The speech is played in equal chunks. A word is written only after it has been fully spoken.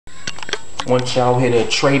Once y'all hear that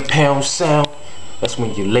tray pound sound, that's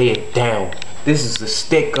when you lay it down. This is the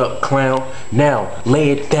stick up clown. Now lay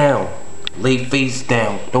it down. Lay face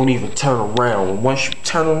down. Don't even turn around. And once you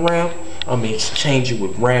turn around, I'ma exchange it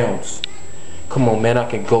with rounds. Come on, man, I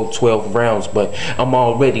can go 12 rounds, but I'm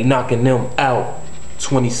already knocking them out.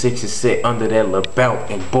 26 is sit under that little belt,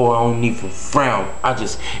 and boy, I don't even frown. I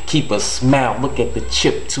just keep a smile. Look at the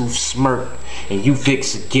chip tooth smirk, and you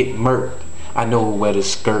fix to get murked. I know who wear the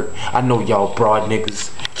skirt. I know y'all broad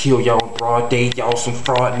niggas. Kill y'all in broad day, y'all some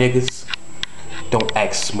fraud niggas. Don't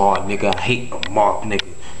act smart, nigga. I hate a mark,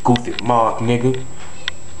 nigga. Goofy mark, nigga.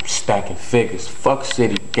 Stacking figures. Fuck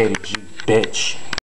City Gator, you bitch.